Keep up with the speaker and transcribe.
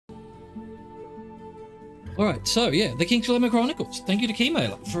Alright, so yeah, the King's Dilemma Chronicles. Thank you to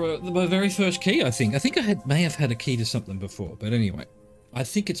Keymailer for my very first key, I think. I think I may have had a key to something before, but anyway. I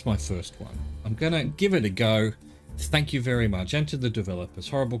think it's my first one. I'm gonna give it a go. Thank you very much. And to the developers,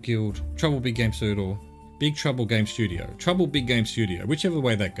 Horrible Guild, Trouble Big Game Studio, Big Trouble Game Studio, Trouble Big Game Studio, whichever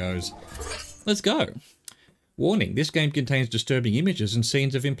way that goes. Let's go. Warning, this game contains disturbing images and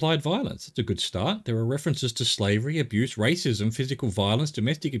scenes of implied violence. That's a good start. There are references to slavery, abuse, racism, physical violence,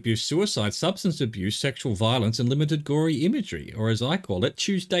 domestic abuse, suicide, substance abuse, sexual violence, and limited gory imagery, or as I call it,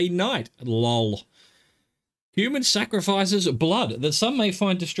 Tuesday night. Lol. Human sacrifices blood that some may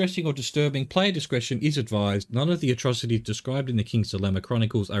find distressing or disturbing. Player discretion is advised. None of the atrocities described in the King's Dilemma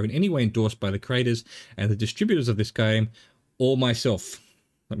Chronicles are in any way endorsed by the creators and the distributors of this game or myself.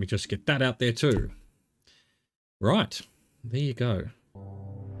 Let me just get that out there too. Right, there you go.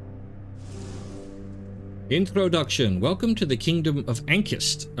 Introduction. Welcome to the Kingdom of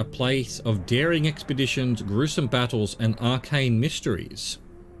Ankist, a place of daring expeditions, gruesome battles, and arcane mysteries.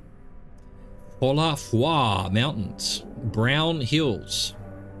 Folafwa Mountains. Brown Hills.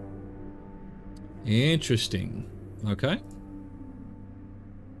 Interesting. Okay.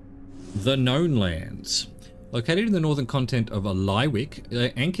 The Known Lands. Located in the northern continent of Lywick,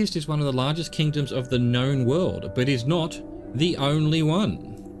 Ankist is one of the largest kingdoms of the known world, but is not the only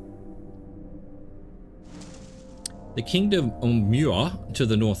one. The kingdom of Muir to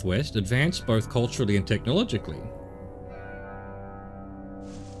the northwest advanced both culturally and technologically.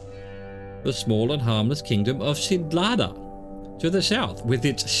 The small and harmless kingdom of Sidlada to the south, with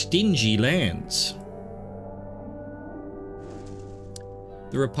its stingy lands.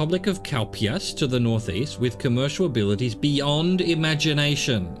 The Republic of Kaupias to the northeast, with commercial abilities beyond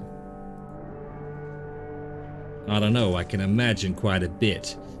imagination. I don't know, I can imagine quite a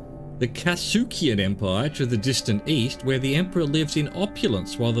bit. The Kasukian Empire to the distant east, where the emperor lives in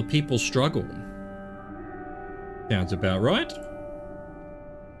opulence while the people struggle. Sounds about right.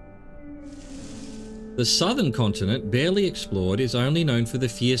 The southern continent, barely explored, is only known for the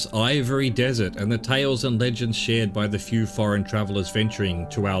fierce Ivory Desert and the tales and legends shared by the few foreign travelers venturing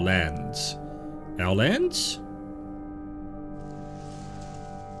to our lands. Our lands?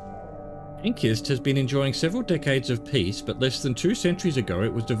 Ankist has been enjoying several decades of peace, but less than 2 centuries ago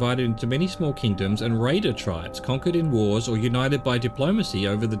it was divided into many small kingdoms and raider tribes, conquered in wars or united by diplomacy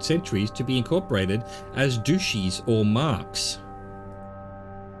over the centuries to be incorporated as duchies or marks.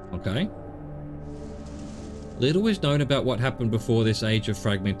 Okay. Little is known about what happened before this age of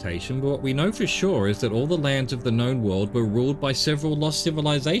fragmentation, but what we know for sure is that all the lands of the known world were ruled by several lost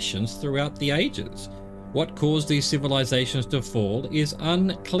civilizations throughout the ages. What caused these civilizations to fall is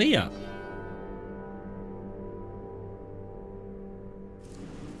unclear.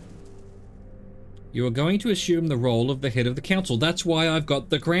 You are going to assume the role of the head of the council. That's why I've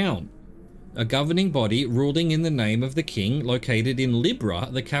got the crown. A governing body ruling in the name of the king, located in Libra,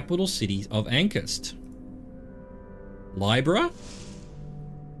 the capital city of Ankist. Libra?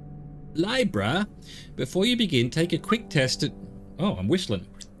 Libra? Before you begin, take a quick test at... Oh, I'm whistling.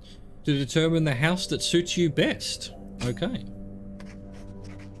 To determine the house that suits you best. Okay.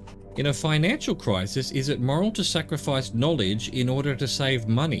 In a financial crisis, is it moral to sacrifice knowledge in order to save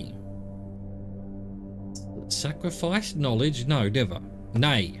money? Sacrifice knowledge? No, never.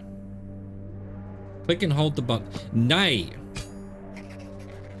 Nay. Click and hold the button. Nay.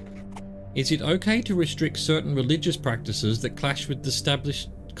 Is it okay to restrict certain religious practices that clash with the established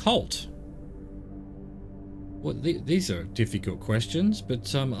cult? Well, these are difficult questions, but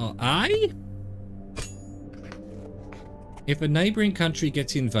aye? If a neighbouring country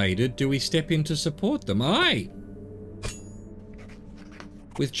gets invaded, do we step in to support them? Aye.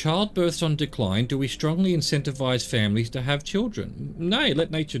 With childbirths on decline, do we strongly incentivise families to have children? Nay,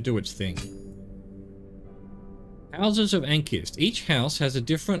 let nature do its thing. Houses of Ankist. Each house has a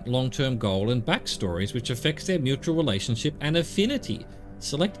different long-term goal and backstories which affects their mutual relationship and affinity.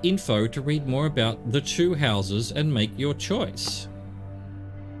 Select info to read more about the 2 houses and make your choice.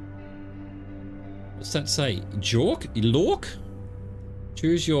 What's that say? Jork? Lork?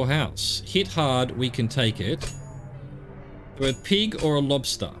 Choose your house. Hit hard, we can take it. To a pig or a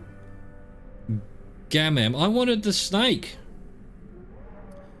lobster? Gammam. I wanted the snake.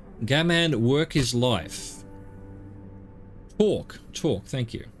 Gammon, work his life. Talk,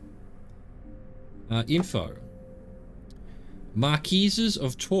 thank you. Info. Marquises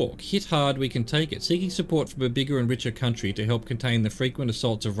of Talk. Hit hard, we can take it. Seeking support from a bigger and richer country to help contain the frequent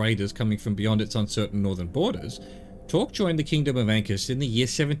assaults of raiders coming from beyond its uncertain northern borders, Talk joined the Kingdom of Ankist in the year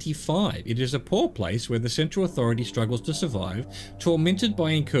 75. It is a poor place where the central authority struggles to survive, tormented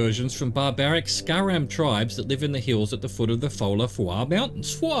by incursions from barbaric Skaram tribes that live in the hills at the foot of the Fola Fua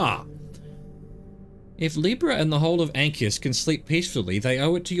Mountains. Fua! If Libra and the whole of Anchius can sleep peacefully, they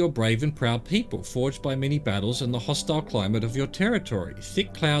owe it to your brave and proud people, forged by many battles and the hostile climate of your territory.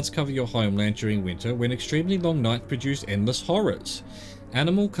 Thick clouds cover your homeland during winter, when extremely long nights produce endless horrors.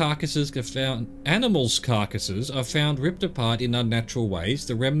 Animals' carcasses are found ripped apart in unnatural ways.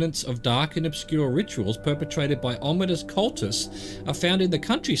 The remnants of dark and obscure rituals perpetrated by ominous cultists are found in the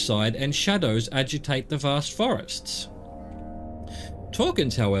countryside, and shadows agitate the vast forests.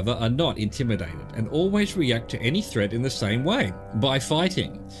 Torkans, however, are not intimidated and always react to any threat in the same way, by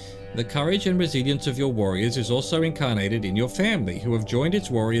fighting. The courage and resilience of your warriors is also incarnated in your family, who have joined its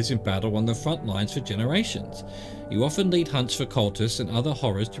warriors in battle on the front lines for generations. You often lead hunts for cultists and other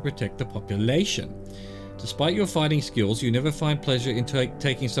horrors to protect the population. Despite your fighting skills, you never find pleasure in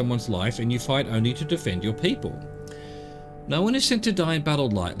taking someone's life, and you fight only to defend your people. No one is sent to die in battle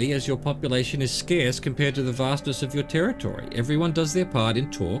lightly, as your population is scarce compared to the vastness of your territory. Everyone does their part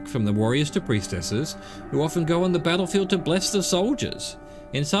in talk, from the warriors to priestesses, who often go on the battlefield to bless the soldiers.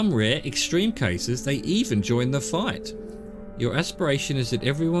 In some rare, extreme cases, they even join the fight. Your aspiration is that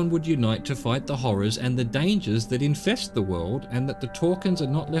everyone would unite to fight the horrors and the dangers that infest the world, and that the Torkans are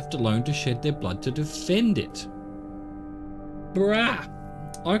not left alone to shed their blood to defend it. Bruh.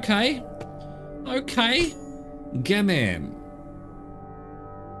 Okay. Okay. Gamam.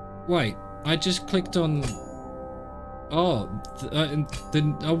 Wait, I just clicked on... Oh,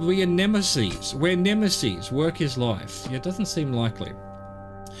 we are nemesis. We're nemesis. Work is life. Yeah, it doesn't seem likely.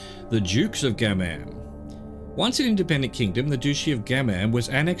 The Dukes of Gamam. Once an independent kingdom, the Duchy of Gamam was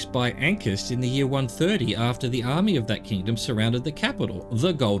annexed by Anchius in the year 130 after the army of that kingdom surrounded the capital,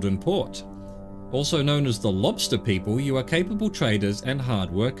 the Golden Port. Also known as the Lobster People, you are capable traders and hard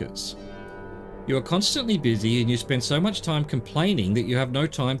workers. You are constantly busy, and you spend so much time complaining that you have no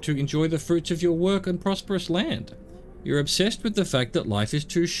time to enjoy the fruits of your work and prosperous land. You're obsessed with the fact that life is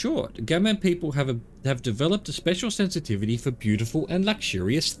too short. Gamam people have developed a special sensitivity for beautiful and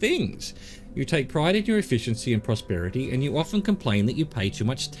luxurious things. You take pride in your efficiency and prosperity, and you often complain that you pay too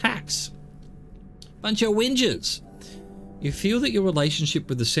much tax. Bunch of whingers! You feel that your relationship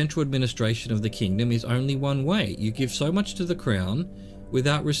with the central administration of the kingdom is only one way. You give so much to the crown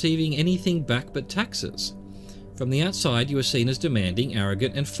without receiving anything back but taxes. From the outside, you are seen as demanding,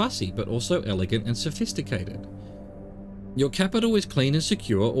 arrogant, and fussy, but also elegant and sophisticated. Your capital is clean and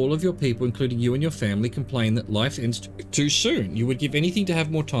secure. All of your people, including you and your family, complain that life ends too soon. You would give anything to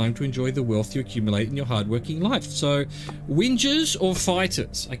have more time to enjoy the wealth you accumulate in your hard-working life. So, whingers or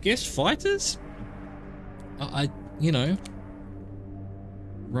fighters? I guess fighters? You know.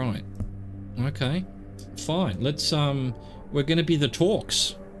 Right. Okay. Fine. Let's, we're gonna be the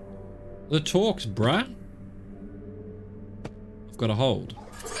Torks. The Torks, bruh. I've got a hold.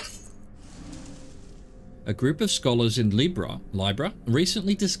 A group of scholars in Libra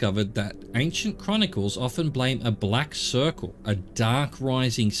recently discovered that ancient chronicles often blame a black circle, a dark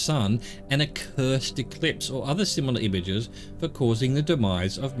rising sun, and a cursed eclipse or other similar images for causing the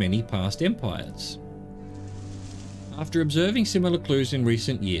demise of many past empires. After observing similar clues in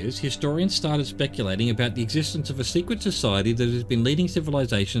recent years, historians started speculating about the existence of a secret society that has been leading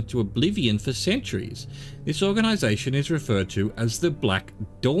civilizations to oblivion for centuries. This organization is referred to as the Black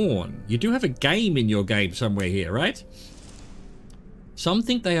Dawn. You do have a game in your game somewhere here, right? Some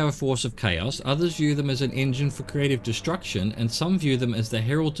think they are a force of chaos, others view them as an engine for creative destruction, and some view them as the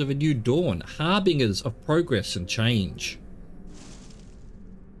heralds of a new dawn, harbingers of progress and change.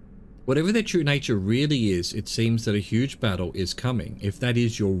 Whatever their true nature really is, it seems that a huge battle is coming, if that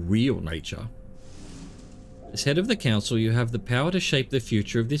is your real nature. As head of the council, you have the power to shape the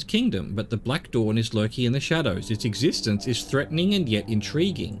future of this kingdom, but the Black Dawn is lurking in the shadows. Its existence is threatening and yet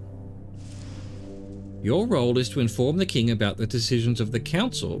intriguing. Your role is to inform the king about the decisions of the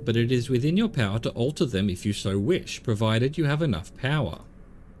council, but it is within your power to alter them if you so wish, provided you have enough power.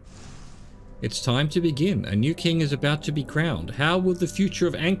 It's time to begin. A new king is about to be crowned. How will the future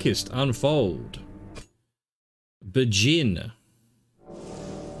of Anchius unfold? Begin.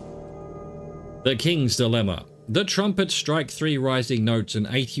 The King's Dilemma. The trumpets strike 3 rising notes and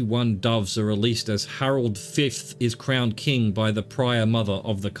 81 doves are released as Harold V is crowned king by the prior mother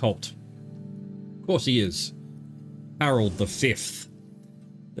of the cult. Of course he is. Harold V.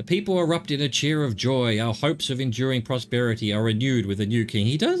 The people erupt in a cheer of joy. Our hopes of enduring prosperity are renewed with a new king.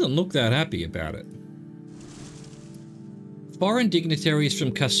 He doesn't look that happy about it. Foreign dignitaries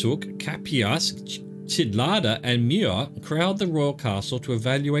from Kasuk, Capias, Chidlada, and Muir crowd the royal castle to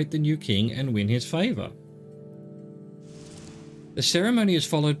evaluate the new king and win his favor. The ceremony is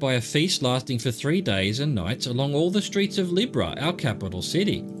followed by a feast lasting for 3 days and nights along all the streets of Libra, our capital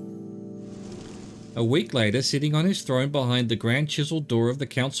city. A week later, sitting on his throne behind the grand chiseled door of the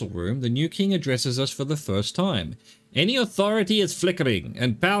council room, the new king addresses us for the first time. Any authority is flickering,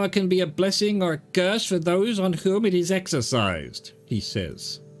 and power can be a blessing or a curse for those on whom it is exercised, he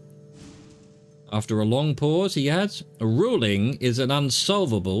says. After a long pause, he adds, ruling is an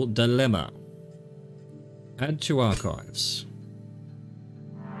unsolvable dilemma. Add to archives.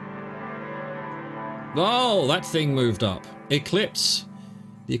 Oh, that thing moved up. Eclipse.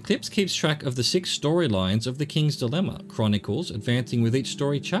 The Eclipse keeps track of the 6 storylines of the King's Dilemma, chronicles, advancing with each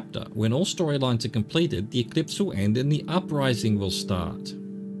story chapter. When all storylines are completed, the Eclipse will end and the Uprising will start.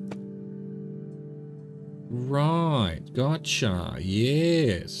 Right, gotcha.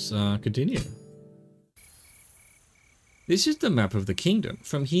 Yes, continue. This is the map of the kingdom.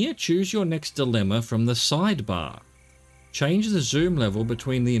 From here, choose your next dilemma from the sidebar. Change the zoom level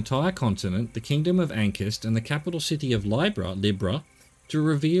between the entire continent, the kingdom of Ankist, and the capital city of Libra, to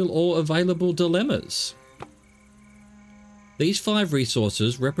reveal all available dilemmas. These 5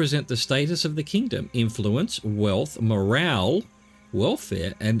 resources represent the status of the kingdom: influence, wealth, morale,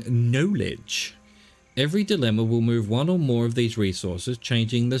 welfare, and knowledge. Every dilemma will move one or more of these resources,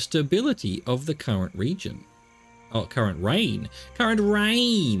 changing the stability of the current region. Oh, current reign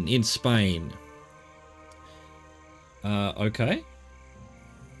in Spain. Okay.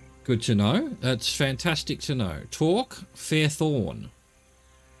 Good to know. That's fantastic to know. Talk, Fairthorn.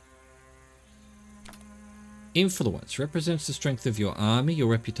 Influence represents the strength of your army, your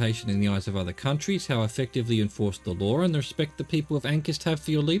reputation in the eyes of other countries, how effectively you enforce the law, and the respect the people of Ankist have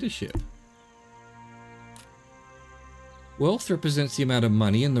for your leadership. Wealth represents the amount of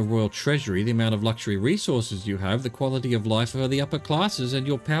money in the royal treasury, the amount of luxury resources you have, the quality of life for the upper classes, and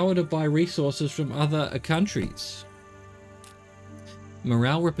your power to buy resources from other countries.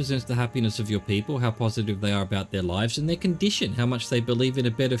 Morale represents the happiness of your people, how positive they are about their lives and their condition, how much they believe in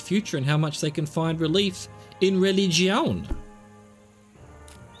a better future, and how much they can find relief in religion.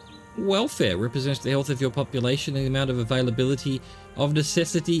 Welfare represents the health of your population and the amount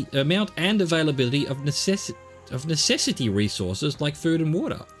and availability of necessity resources like food and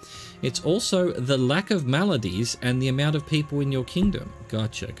water. It's also the lack of maladies and the amount of people in your kingdom.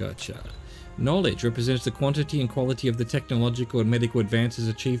 Gotcha. Knowledge represents the quantity and quality of the technological and medical advances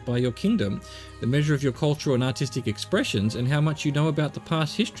achieved by your kingdom, the measure of your cultural and artistic expressions, and how much you know about the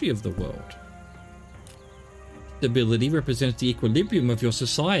past history of the world. Stability represents the equilibrium of your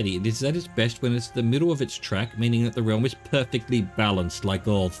society. It is at its best when it's the middle of its track, meaning that the realm is perfectly balanced like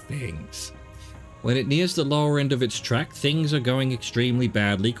all things. When it nears the lower end of its track, things are going extremely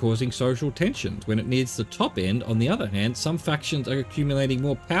badly, causing social tensions. When it nears the top end, on the other hand, some factions are accumulating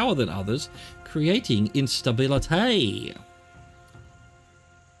more power than others, creating instability.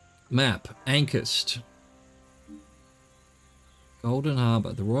 Map, Ankist. Golden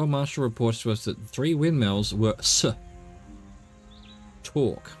Harbour. The Royal Marshal reports to us that the 3 windmills were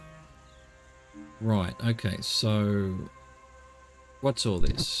talk. Right, okay, so what's all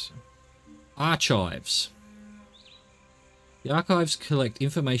this? Archives. The archives collect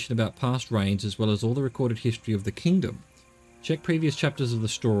information about past reigns as well as all the recorded history of the kingdom. Check previous chapters of the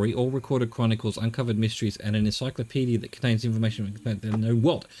story, all recorded chronicles, uncovered mysteries, and an encyclopedia that contains information about the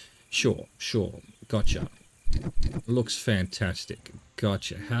what? Sure. Gotcha. Looks fantastic.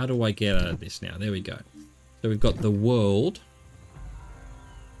 Gotcha. How do I get out of this now? There we go. So we've got the world,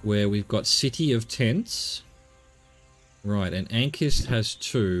 where we've got City of Tents. Right, and Ankist has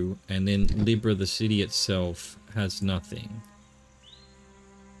 2, and then Libra, the city itself, has nothing.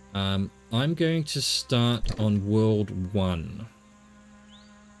 I'm going to start on World 1.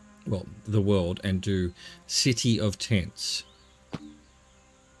 Well, the world, and do City of Tents.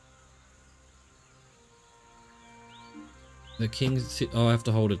 The king's... Oh, I have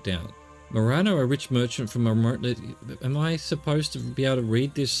to hold it down. Morano, a rich merchant from a remote... Am I supposed to be able to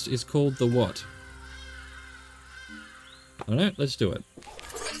read this? Is called the what? I don't know, let's do it.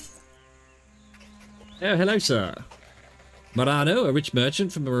 Oh, hello, sir. Morano, a rich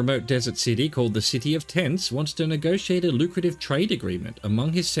merchant from a remote desert city called the City of Tents, wants to negotiate a lucrative trade agreement.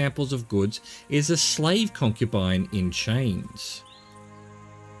 Among his samples of goods is a slave concubine in chains.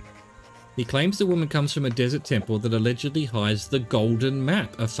 He claims the woman comes from a desert temple that allegedly hides the Golden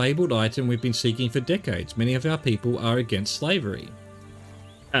Map, a fabled item we've been seeking for decades. Many of our people are against slavery.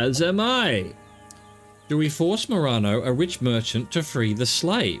 As am I. Do we force Morano, a rich merchant, to free the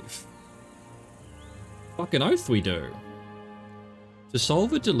slave? Fucking oath we do. To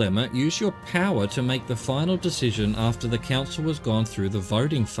solve a dilemma, use your power to make the final decision after the council has gone through the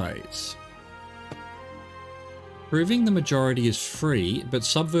voting phase. Proving the majority is free, but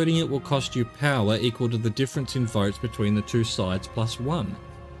subverting it will cost you power equal to the difference in votes between the 2 sides plus 1.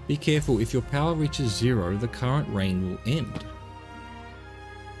 Be careful, if your power reaches 0, the current rain will end.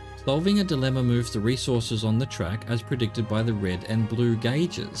 Solving a dilemma moves the resources on the track as predicted by the red and blue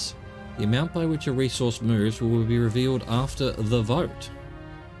gauges. The amount by which a resource moves will be revealed after the vote.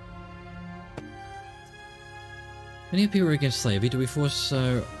 Many people are against slavery. Do we force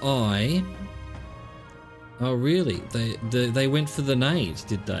so I... Oh really? They went for the nays,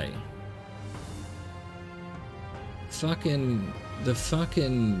 did they? The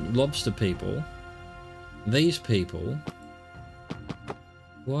fucking lobster people. These people.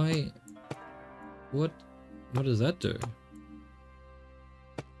 Why? What does that do?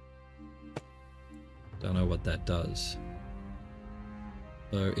 Don't know what that does.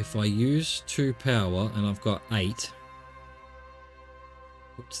 So if I use 2 power and I've got 8.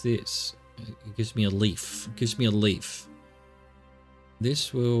 What's this? It gives me a leaf. It gives me a leaf.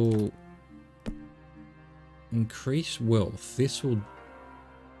 This will increase wealth. This will...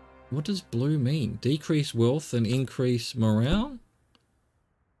 What does blue mean? Decrease wealth and increase morale?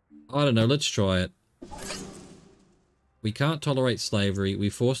 I don't know. Let's try it. We can't tolerate slavery. We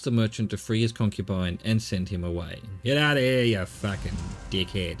force the merchant to free his concubine and send him away. Get out of here, you fucking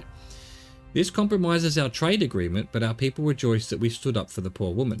dickhead. This compromises our trade agreement, but our people rejoice that we stood up for the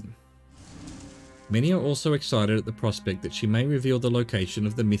poor woman. Many are also excited at the prospect that she may reveal the location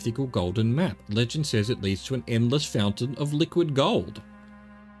of the mythical golden map. Legend says it leads to an endless fountain of liquid gold.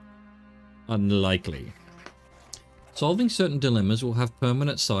 Unlikely. Solving certain dilemmas will have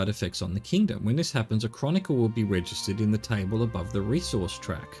permanent side effects on the kingdom. When this happens, a chronicle will be registered in the table above the resource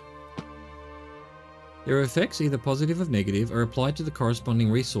track. Their effects, either positive or negative, are applied to the corresponding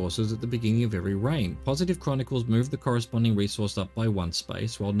resources at the beginning of every reign. Positive chronicles move the corresponding resource up by 1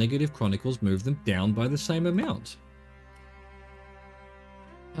 space, while negative chronicles move them down by the same amount.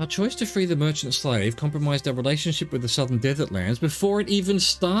 Our choice to free the merchant slave compromised our relationship with the southern desert lands before it even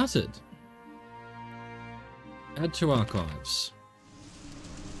started. Add to archives.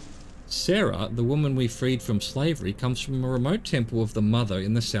 Sarah, the woman we freed from slavery, comes from a remote temple of the Mother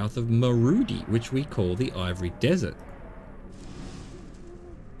in the south of Marudi, which we call the Ivory Desert.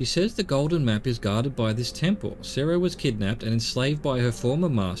 He says the golden map is guarded by this temple. Sarah was kidnapped and enslaved by her former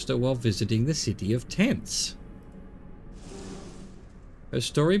master while visiting the City of Tents. Her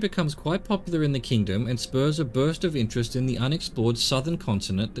story becomes quite popular in the kingdom and spurs a burst of interest in the unexplored southern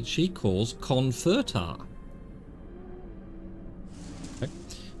continent that she calls Confertar.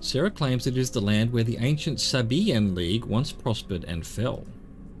 Sarah claims it is the land where the ancient Sabian League once prospered and fell.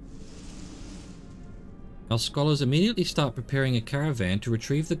 Our scholars immediately start preparing a caravan to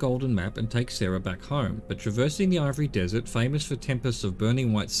retrieve the golden map and take Sarah back home, but traversing the Ivory Desert, famous for tempests of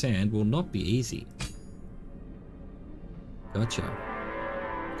burning white sand, will not be easy. Gotcha.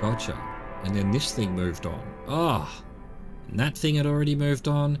 Gotcha. And then this thing moved on. Ah! And that thing had already moved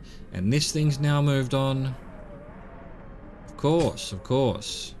on, and this thing's now moved on. Of course, of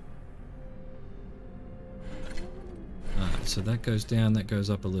course. Alright, so that goes down, that goes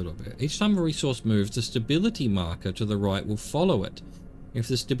up a little bit. Each time a resource moves, the stability marker to the right will follow it. If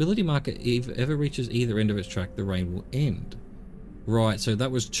the stability marker ever reaches either end of its track, the rain will end. Right, so that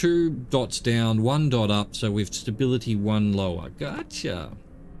was 2 dots down, 1 dot up, so we've stability 1 lower. Gotcha.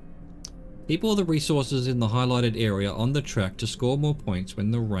 Keep all the resources in the highlighted area on the track to score more points when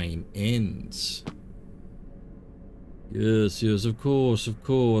the rain ends. Yes, yes, of course, of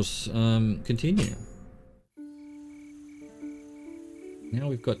course. Continue. Now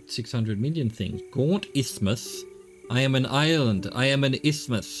we've got 600 million things. Gaunt Isthmus. I am an island. I am an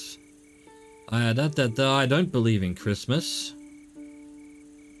isthmus. I don't believe in Christmas.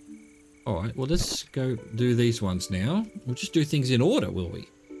 Alright, well let's go do these ones now. We'll just do things in order, will we?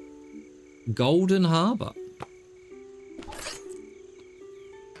 Golden Harbour.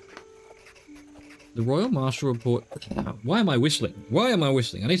 The Royal Marshal Report... Why am I whistling? Why am I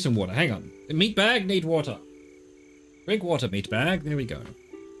whistling? I need some water. Hang on. The meat bag, need water. Drink water, meat bag. There we go.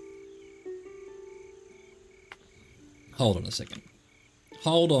 Hold on a second.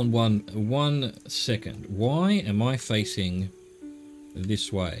 Hold on one second. Why am I facing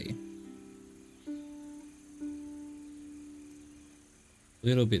this way? A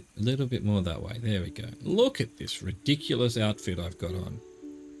little bit more that way. There we go. Look at this ridiculous outfit I've got on.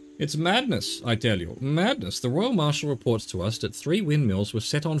 It's madness, I tell you. Madness. The Royal Marshal reports to us that 3 windmills were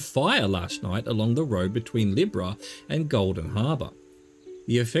set on fire last night along the road between Libra and Golden Harbour.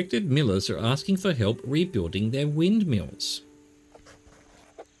 The affected millers are asking for help rebuilding their windmills.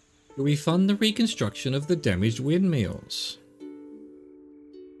 Do we fund the reconstruction of the damaged windmills?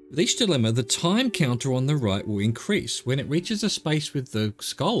 With each dilemma, the time counter on the right will increase. When it reaches a space with the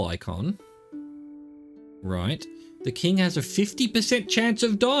skull icon, right, The king has a 50% chance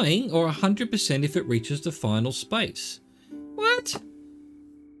of dying, or 100% if it reaches the final space. What?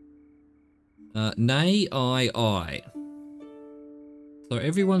 Nay, I. So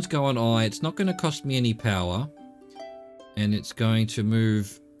everyone's going I. It's not going to cost me any power. And it's going to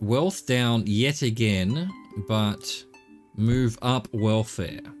move wealth down yet again, but move up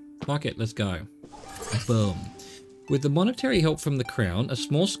welfare. Fuck it, let's go. Boom. With the monetary help from the crown, a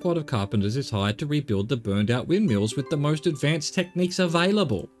small squad of carpenters is hired to rebuild the burned out windmills with the most advanced techniques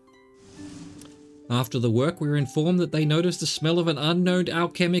available. After the work, we were informed that they noticed the smell of an unknown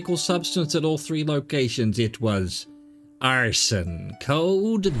alchemical substance at all 3 locations. It was arson.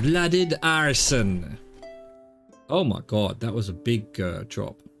 Cold-blooded arson. Oh my god, that was a big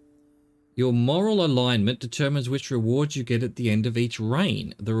drop. Your moral alignment determines which rewards you get at the end of each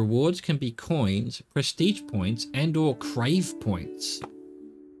reign. The rewards can be coins, prestige points, and/or crave points.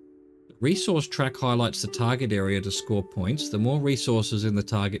 The resource track highlights the target area to score points. The more resources in the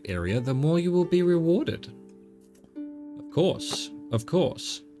target area, the more you will be rewarded. Of course, of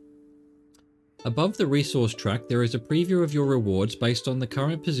course. Above the resource track, there is a preview of your rewards based on the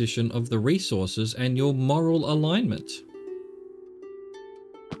current position of the resources and your moral alignment.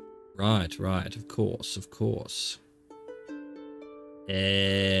 Right, of course.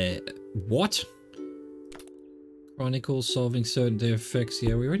 What? Chronicles solving certain effects.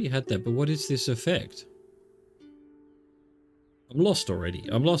 Yeah, we already had that, but what is this effect? I'm lost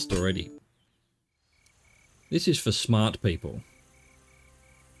already. This is for smart people.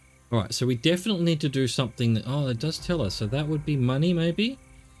 Alright, so we definitely need to do something that... Oh, it does tell us. So that would be money, maybe?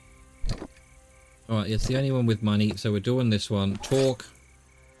 Alright, it's the only one with money, so we're doing this one. Talk.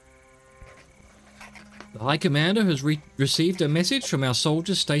 The High Commander has received a message from our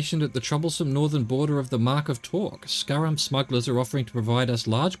soldiers stationed at the troublesome northern border of the Mark of Torque. Scurum smugglers are offering to provide us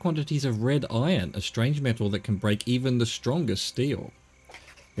large quantities of red iron, a strange metal that can break even the strongest steel.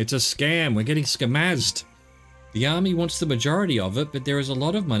 It's a scam. We're getting scamazed. The army wants the majority of it, but there is a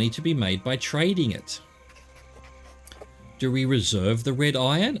lot of money to be made by trading it. Do we reserve the red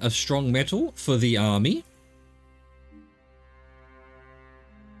iron, a strong metal, for the army?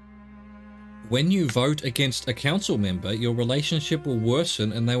 When you vote against a council member, your relationship will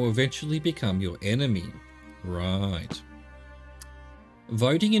worsen and they will eventually become your enemy. Right.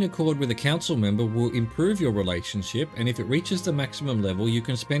 Voting in accord with a council member will improve your relationship, and if it reaches the maximum level, you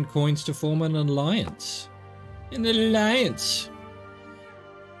can spend coins to form an alliance. An alliance!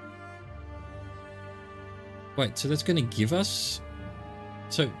 Wait, so that's going to give us...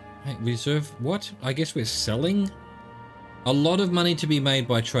 So, hey, reserve what? I guess we're selling... A lot of money to be made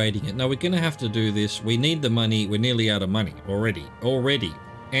by trading it. No, we're going to have to do this. We need the money. We're nearly out of money already.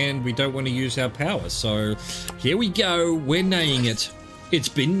 And we don't want to use our power. So here we go. We're naying it. It's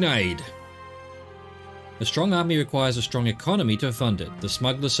been nayed. A strong army requires a strong economy to fund it. The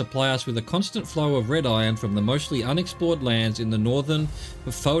smugglers supply us with a constant flow of red iron from the mostly unexplored lands in the northern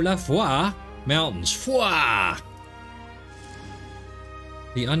Fola Mountains. Fwa!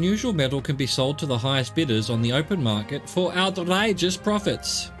 The unusual metal can be sold to the highest bidders on the open market for outrageous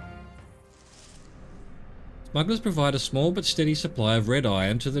profits. Smugglers provide a small but steady supply of red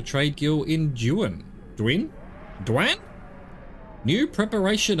iron to the trade guild in Duan. Duan? New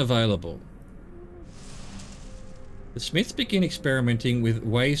preparation available. The smiths begin experimenting with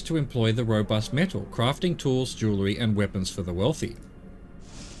ways to employ the robust metal, crafting tools, jewelry, and weapons for the wealthy.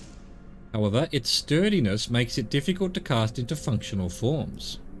 However, its sturdiness makes it difficult to cast into functional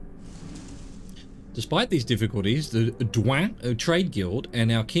forms. Despite these difficulties, the Duan Trade Guild and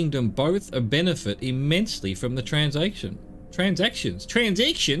our kingdom both benefit immensely from the transactions.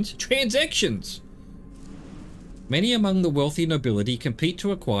 Many among the wealthy nobility compete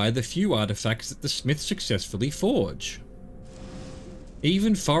to acquire the few artifacts that the smiths successfully forge.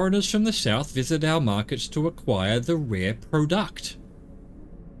 Even foreigners from the south visit our markets to acquire the rare product.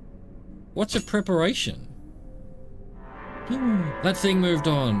 What's a preparation? That thing moved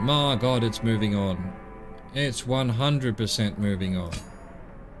on. My god, it's moving on. It's 100% moving on.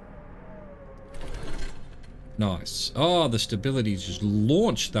 Nice. Oh, the stability just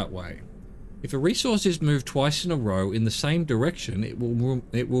launched that way. If a resource is moved twice in a row in the same direction, it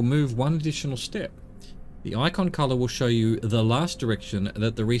will move one additional step. The icon color will show you the last direction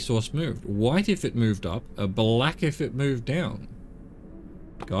that the resource moved. White if it moved up, black if it moved down.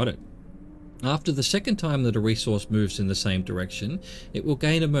 Got it. After the second time that a resource moves in the same direction, it will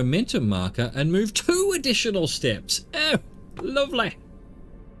gain a momentum marker and move 2 additional steps. Oh, lovely.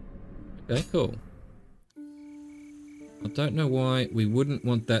 Okay, cool. I don't know why we wouldn't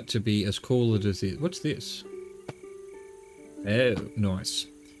want that to be as cool as it is. What's this? Oh, nice.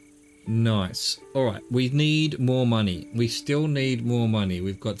 Nice. All right, we need more money. We still need more money.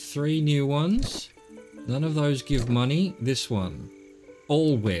 We've got 3 new ones. None of those give money. This one.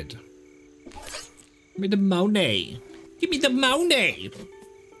 Allwed. Give me the money. Give me the money.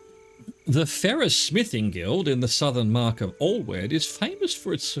 The Ferrous Smithing Guild in the southern mark of Allwed is famous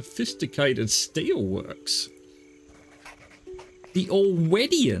for its sophisticated steelworks. The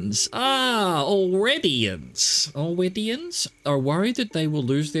Allwedians, Allwedians are worried that they will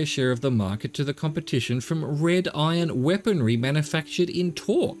lose their share of the market to the competition from red iron weaponry manufactured in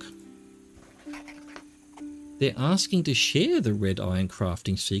Torque. They're asking to share the red iron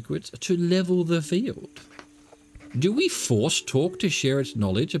crafting secrets to level the field. Do we force Torque to share its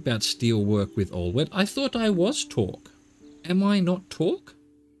knowledge about steelwork with Allwed? I thought I was Torque. Am I not Torque?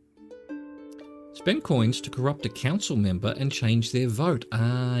 Spend coins to corrupt a council member and change their vote.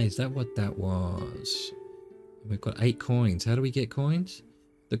 Ah, is that what that was? We've got 8 coins. How do we get coins?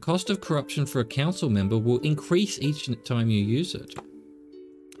 The cost of corruption for a council member will increase each time you use it.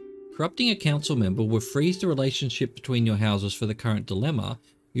 Corrupting a council member will freeze the relationship between your houses for the current dilemma.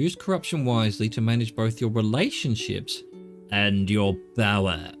 Use corruption wisely to manage both your relationships and your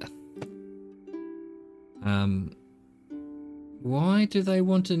power. Why do they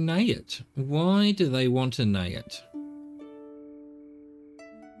want to nay it? Why do they want to nay it?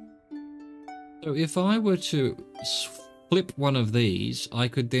 So if I were to flip one of these, I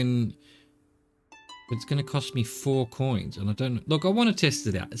could then... It's going to cost me 4 coins, and I don't... Look, I want to test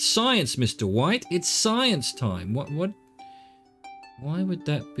it out. It's science, Mr. White. It's science time. What? Why would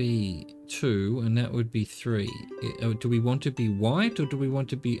that be 2, and that would be 3? Do we want to be white, or do we want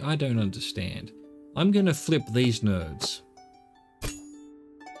to be... I don't understand. I'm going to flip these nerds.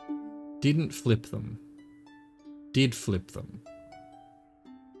 Didn't flip them. Did flip them.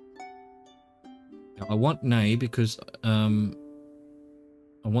 Now, I want nay because I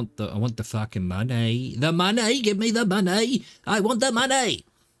want the fucking money. The money, give me the money. I want the money.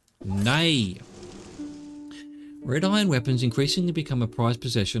 Nay. Red iron weapons increasingly become a prized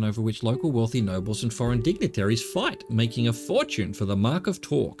possession over which local wealthy nobles and foreign dignitaries fight, making a fortune for the Mark of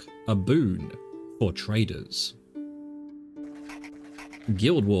Torque, a boon for traders.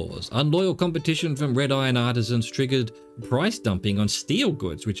 Guild Wars. Unloyal competition from red iron artisans triggered price dumping on steel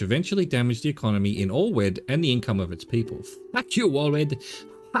goods, which eventually damaged the economy in Allwed and the income of its people. Fuck you, Allwed.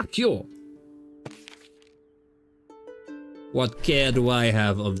 Fuck you. What care do I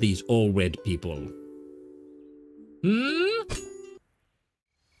have of these Allwed people?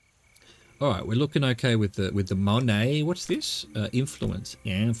 Alright, we're looking okay with the money. What's this? Influence.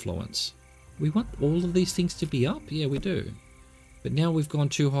 Yeah, influence. We want all of these things to be up? Yeah, we do. But now we've gone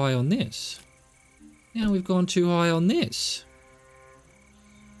too high on this. Now we've gone too high on this.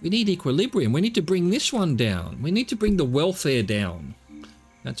 We need equilibrium. We need to bring this one down. We need to bring the welfare down.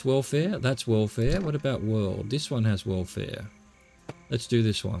 That's welfare. That's welfare. What about world? This one has welfare. Let's do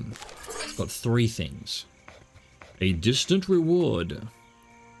this one. It's got 3 things. A distant reward.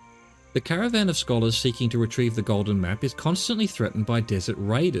 The caravan of scholars seeking to retrieve the golden map is constantly threatened by desert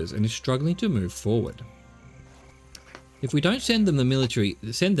raiders and is struggling to move forward. If we don't send them military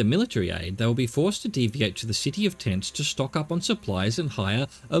aid, they will be forced to deviate to the city of tents to stock up on supplies and hire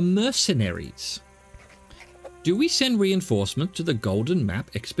mercenaries. Do we send reinforcement to the Golden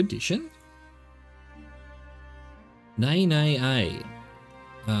Map expedition? Nay, nay, a.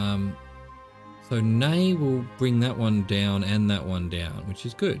 So nay will bring that one down and that one down, which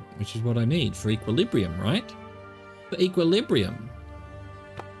is good, which is what I need for equilibrium, right? For equilibrium.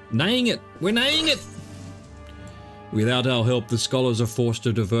 Naying it. We're naying it. Without our help, the scholars are forced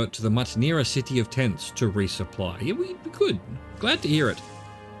to divert to the much nearer city of tents to resupply. Yeah, we could. Glad to hear it.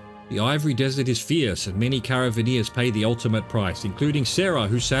 The Ivory Desert is fierce, and many caravaneers pay the ultimate price, including Sarah,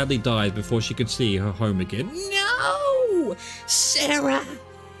 who sadly died before she could see her home again. No! Sarah!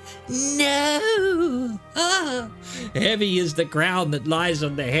 No! Oh! Heavy is the crown that lies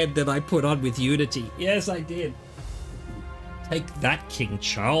on the head that I put on with Unity. Yes, I did. Take that, King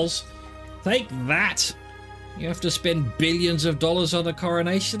Charles. Take that! You have to spend billions of dollars on a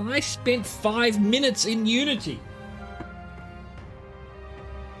coronation. I spent 5 minutes in Unity.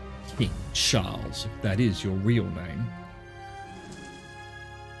 King Charles, if that is your real name.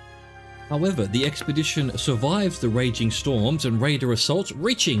 However, the expedition survives the raging storms and raider assaults,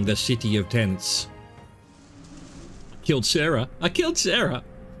 reaching the city of tents. Killed Sarah. I killed Sarah.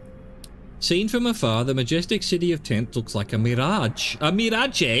 Seen from afar, the majestic city of Tent looks like a mirage. A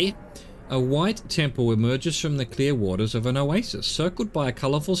mirage? A white temple emerges from the clear waters of an oasis, circled by a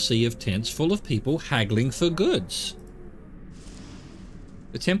colourful sea of tents full of people haggling for goods.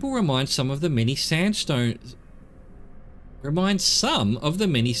 The temple reminds some of the many sandstone reminds some of the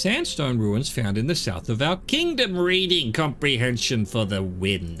many sandstone ruins found in the south of our kingdom. Reading comprehension for the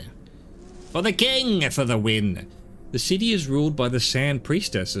win. For the king, for the win. The city is ruled by the Sand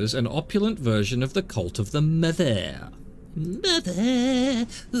Priestesses, an opulent version of the cult of the Mother. Mother,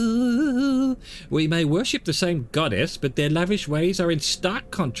 ooh. We may worship the same goddess, but their lavish ways are in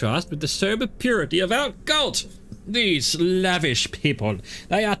stark contrast with the sober purity of our cult. These lavish people,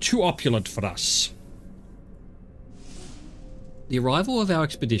 they are too opulent for us. The arrival of our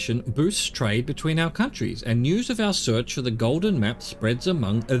expedition boosts trade between our countries, and news of our search for the golden map spreads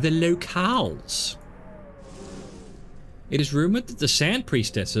among the locals. It is rumored that the Sand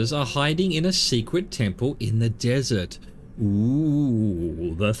Priestesses are hiding in a secret temple in the desert.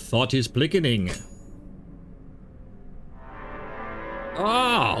 Ooh, the thought is plickening.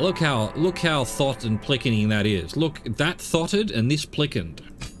 Ah, look how thought and plickening that is. Look, that thoughted and this plickened.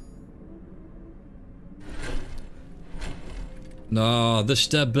 No, the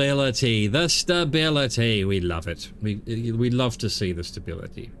stability, the stability. We love it. We love to see the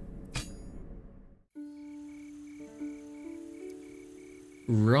stability.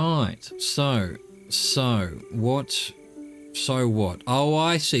 Right. So what? Oh,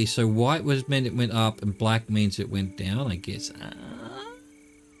 I see. So white was meant it went up, and black means it went down, I guess.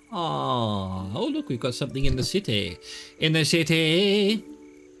 Oh, look, we've got something in the city. In the city.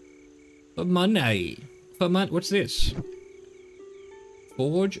 For money. For money. What's this?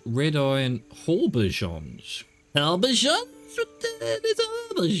 Forge red iron halberjons. Halberjons? What the hell is a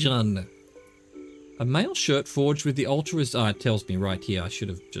halberjon? A mail shirt forged with the ultra tells me right here. I should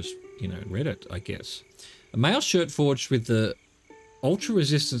have just, read it, I guess. A mail shirt forged with the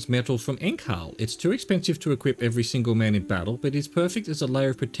ultra-resistance metal from Enkhal. It's too expensive to equip every single man in battle, but is perfect as a layer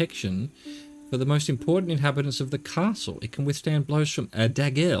of protection for the most important inhabitants of the castle. It can withstand blows from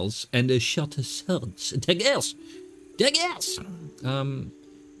daggers and shutter swords. Daggers! Daggers!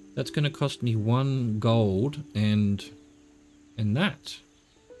 That's going to cost me 1 gold and that.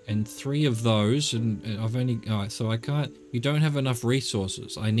 And 3 of those, and I've only... so I can't... You don't have enough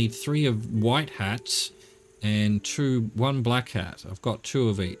resources. I need 3 of white hats and 1 black hat. I've got 2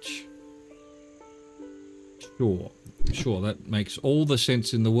 of each. Sure, that makes all the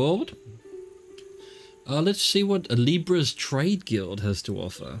sense in the world. Let's see what a Libra's Trade Guild has to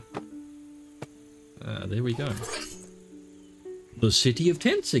offer. There we go. The City of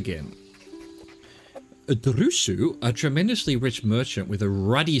Tents again. Drusu, a tremendously rich merchant with a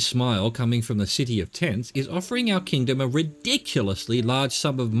ruddy smile coming from the City of Tents, is offering our kingdom a ridiculously large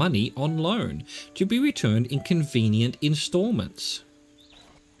sum of money on loan to be returned in convenient installments.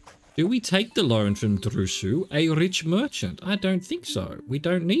 Do we take the loan from Drusu, a rich merchant? I don't think so. We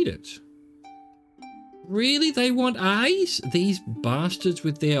don't need it. Really? They want eyes? These bastards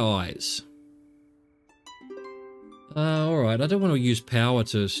with their eyes. Alright, I don't want to use power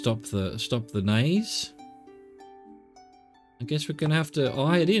to stop the nays. I guess we're going to have to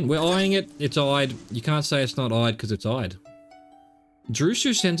eye it in. We're eyeing it. It's eyed. You can't say it's not eyed because it's eyed.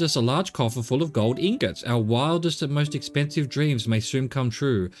 Drusu sends us a large coffer full of gold ingots. Our wildest and most expensive dreams may soon come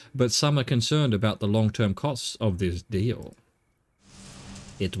true, but some are concerned about the long-term costs of this deal.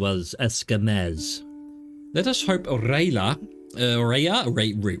 It was Escamez. Let us hope Raela,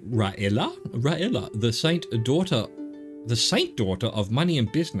 the saint daughter of money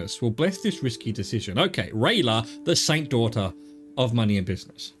and business, will bless this risky decision. Okay, Raela, the saint daughter of money and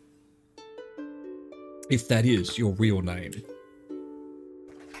business. If that is your real name.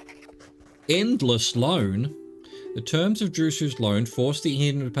 Endless loan. The terms of Drusu's loan force the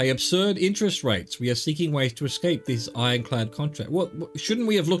Indian to pay absurd interest rates. We are seeking ways to escape this ironclad contract. What shouldn't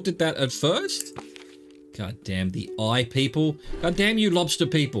we have looked at that at first? God damn the eye people. God damn you lobster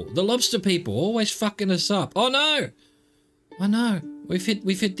people. The lobster people always fucking us up. Oh no! I know. We've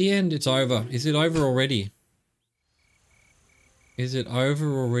hit the end. It's over. Is it over already? Is it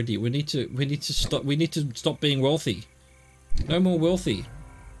over already? We need to stop being wealthy. No more wealthy.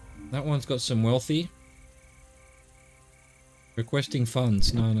 That one's got some wealthy. Requesting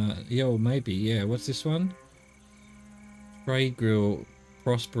funds. No. Yo, maybe. Yeah. What's this one? Trade grill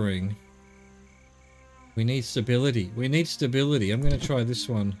prospering. We need stability. We need stability. I'm going to try this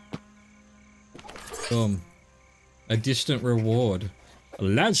one. Boom. A distant reward.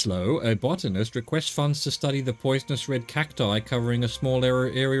 Laszlo, a botanist, requests funds to study the poisonous red cacti covering a small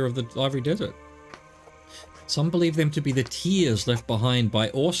area of the Ivory Desert. Some believe them to be the tears left behind by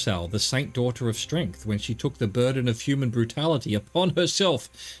Orsal, the saint daughter of strength, when she took the burden of human brutality upon herself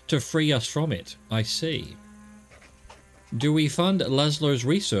to free us from it. I see. Do we fund Laszlo's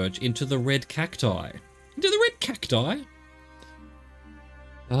research into the red cacti? Into the red cacti?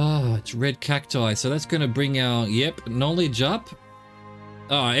 Ah, it's red cacti. So that's going to bring our, yep, knowledge up.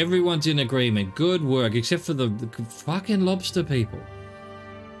 Oh, everyone's in agreement. Good work, except for the fucking lobster people.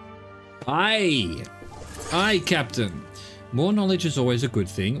 Aye, Captain. More knowledge is always a good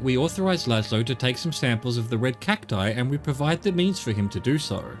thing. We authorize Laszlo to take some samples of the red cacti, and we provide the means for him to do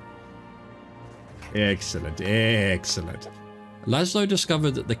so. Excellent, excellent. Laszlo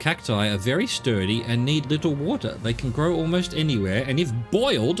discovered that the cacti are very sturdy and need little water. They can grow almost anywhere, and if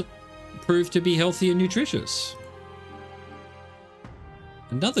boiled, prove to be healthy and nutritious.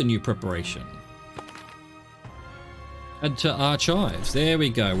 Another new preparation. Add to archives. There we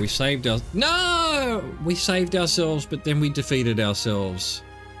go. We saved our... No! We saved ourselves, but then we defeated ourselves.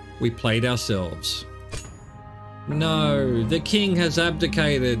 We played ourselves. No, the king has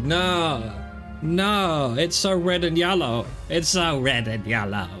abdicated. No. No, it's so red and yellow. It's so red and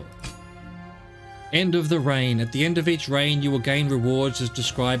yellow. End of the reign. At the end of each reign, you will gain rewards as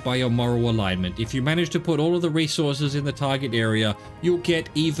described by your moral alignment. If you manage to put all of the resources in the target area, you'll get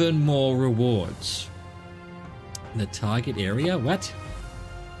even more rewards. The target area? What?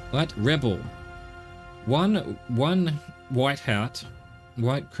 What? Rebel. One white hat,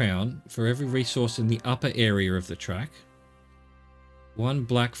 white crown for every resource in the upper area of the track. One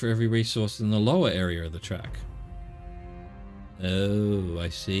black for every resource in the lower area of the track. Oh, I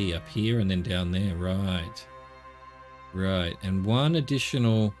see. Up here and then down there. Right. Right. And one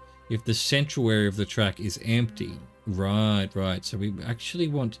additional if the central area of the track is empty. Right, right. So we actually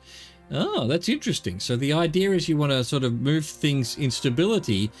want... Oh, that's interesting. So the idea is you want to sort of move things in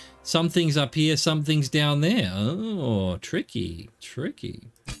stability. Some things up here, some things down there. Oh, tricky. Tricky.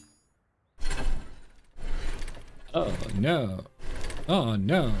 Oh, no. Oh,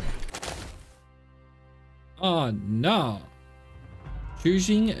 no. Oh, no.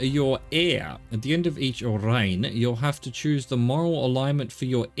 Choosing your heir. At the end of each reign, you'll have to choose the moral alignment for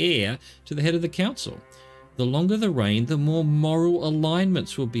your heir to the head of the council. The longer the reign, the more moral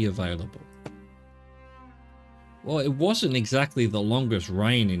alignments will be available. Well, it wasn't exactly the longest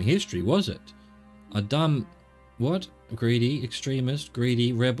reign in history, was it? A dumb... What? Greedy, extremist,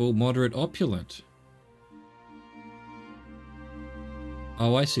 greedy, rebel, moderate, opulent.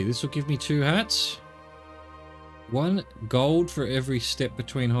 Oh, I see. This will give me 2 hats. 1 gold for every step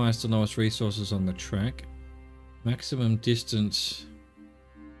between highest and lowest resources on the track. Maximum distance...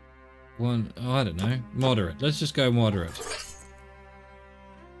 1, oh, I don't know, moderate. Let's just go moderate.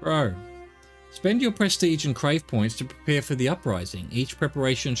 Bro. Spend your prestige and crave points to prepare for the uprising. Each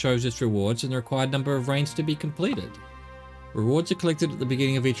preparation shows its rewards and the required number of reigns to be completed. Rewards are collected at the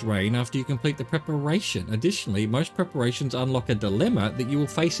beginning of each reign after you complete the preparation. Additionally, most preparations unlock a dilemma that you will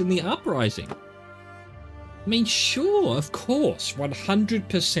face in the uprising. I mean, sure, of course,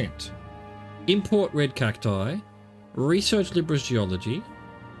 100%. Import red cacti, research Libra's geology,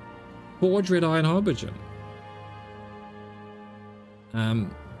 forge red iron hydrogen.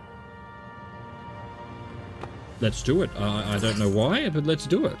 Let's do it. I don't know why, but let's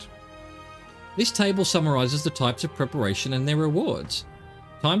do it. This table summarizes the types of preparation and their rewards.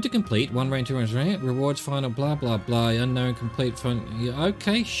 Time to complete, 1 reign, 2 reigns, rewards, final, blah, blah, blah, unknown, complete, fun. Yeah,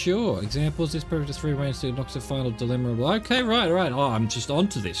 okay, sure. Examples, this preparator 3 reigns, 2 knocks a final dilemma. Okay, right, right. Oh, I'm just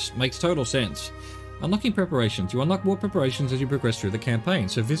onto this. Makes total sense. Unlocking preparations. You unlock more preparations as you progress through the campaign,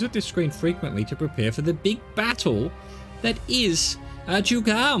 so visit this screen frequently to prepare for the big battle that is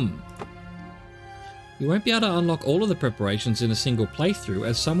Ajugam. You won't be able to unlock all of the preparations in a single playthrough,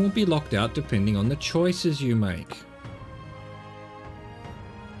 as some will be locked out depending on the choices you make.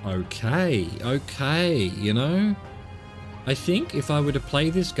 Okay, okay, you know? I think if I were to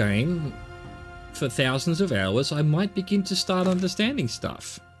play this game for thousands of hours, I might begin to start understanding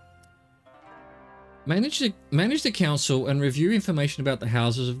stuff. Manage the council and review information about the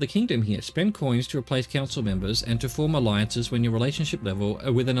houses of the kingdom here. Spend coins to replace council members and to form alliances when your relationship level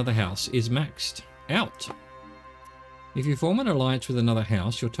with another house is maxed out. If you form an alliance with another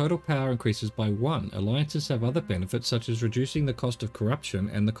house, your total power increases by 1. Alliances have other benefits such as reducing the cost of corruption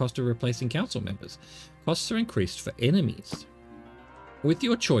and the cost of replacing council members. Costs are increased for enemies. With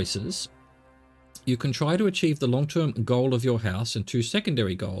your choices, you can try to achieve the long-term goal of your house and 2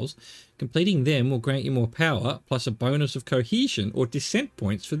 secondary goals. Completing them will grant you more power, plus a bonus of cohesion or dissent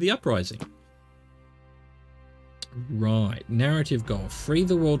points for the uprising. Right, narrative goal. Free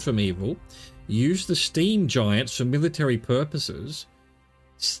the world from evil. Use the steam giants for military purposes.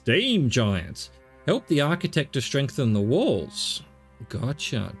 Steam giants. Help the architect to strengthen the walls.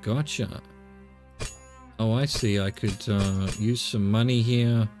 Gotcha, gotcha. Oh, I see. I could use some money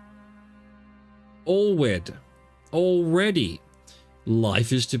here. Allwed. Already.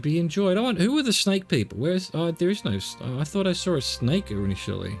 Life is to be enjoyed. Oh, and who are the snake people? Where's... Oh, there is no... I thought I saw a snake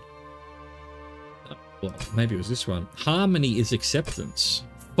initially. Well, maybe it was this one. Harmony is acceptance.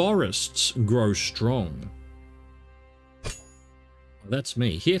 Forests grow strong. That's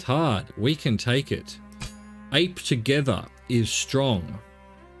me. Hit hard. We can take it. Ape together is strong.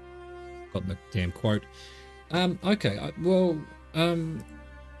 Got the damn quote. Okay.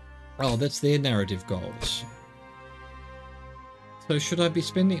 Oh, that's their narrative goals. So should I be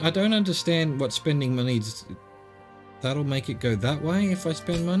spending... I don't understand what spending money is. That'll make it go that way if I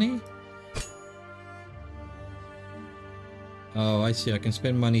spend money? Oh, I see. I can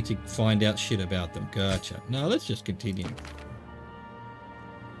spend money to find out shit about them. Gotcha. No, let's just continue.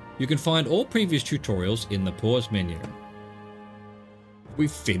 You can find all previous tutorials in the pause menu. We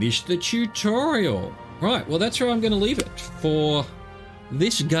finished the tutorial. Right, well, that's where I'm going to leave it for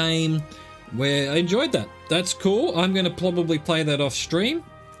this game, where I enjoyed that. That's cool. I'm going to probably play that off stream.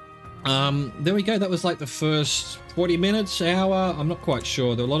 There we go. That was like the first 40 minutes, hour. I'm not quite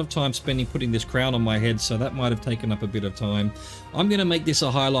sure. There were a lot of time spending putting this crown on my head, so that might have taken up a bit of time. I'm going to make this a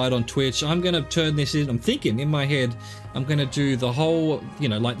highlight on Twitch. I'm going to turn this in. I'm thinking in my head, I'm going to do the whole, you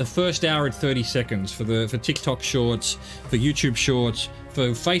know, like the first hour and 30 seconds for TikTok shorts, for YouTube shorts, for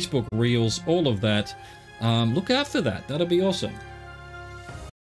Facebook Reels, all of that. Look out for that. That'll be awesome.